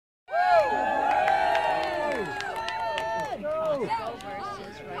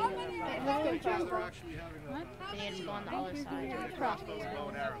they're actually having a... They need to go on the other side. Crossbow. Bow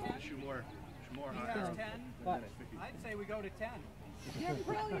and arrow. Shoot more higher. 10? I'd say we go to 10. You're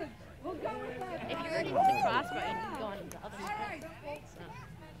brilliant. We'll go with that. If you're already with the crossbow, you need to go on the other side.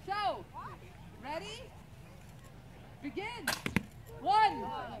 So, ready? Begin. 1.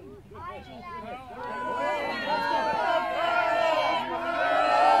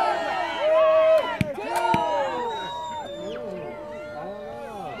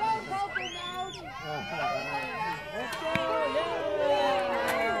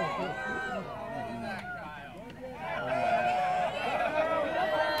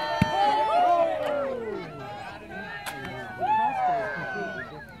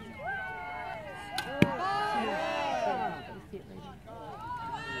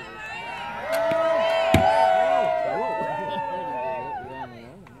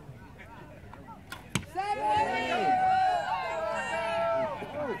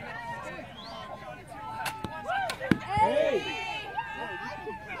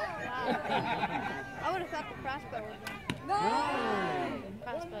 I would have thought the crossbow would have. No!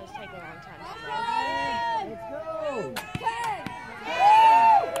 Crossbows take a long time. Let's go! 10!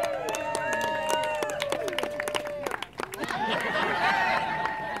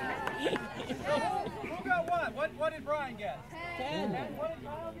 Who got what? What did Brian get? 10. What did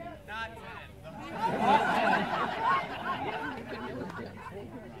Kyle get? Not 10.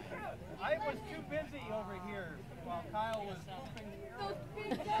 I was too busy over here while Kyle was hooping.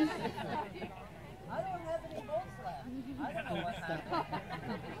 I don't have any bolts left. I don't know what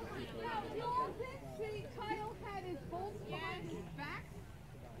happened. Now, you all did see Kyle had his bolts behind his back.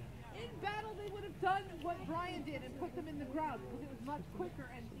 In battle, they would have done what Brian did and put them in the ground because it was much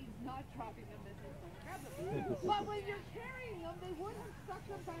quicker and he's not dropping them as they grab them. But when you're carrying them, they would have stuck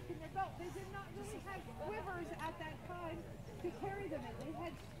them back in their belt. They did not really have quivers at that time to carry them in. They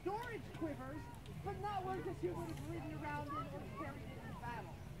had storage quivers, but not ones that you would have ridden around in or carried in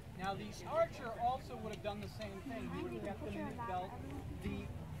battle. Now the archer also would have done the same thing. He would have kept them in his belt. The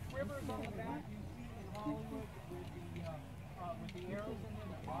quivers on the back you see in Hollywood with the arrows in them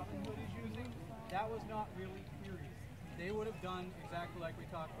that Brotherhood is using, that was not really serious. They would have done exactly like we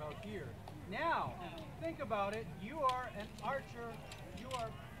talked about here. Now, think about it. You are an archer. You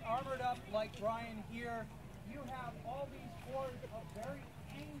are armored up like Brian here. You have all these hordes of very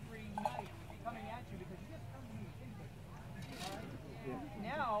angry knights coming at you because you just come to me and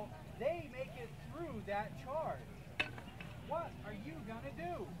now they make it through that charge. What are you gonna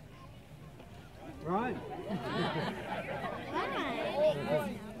do? Run.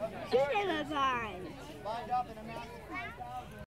 Shoot him a vine. Lined up in a massive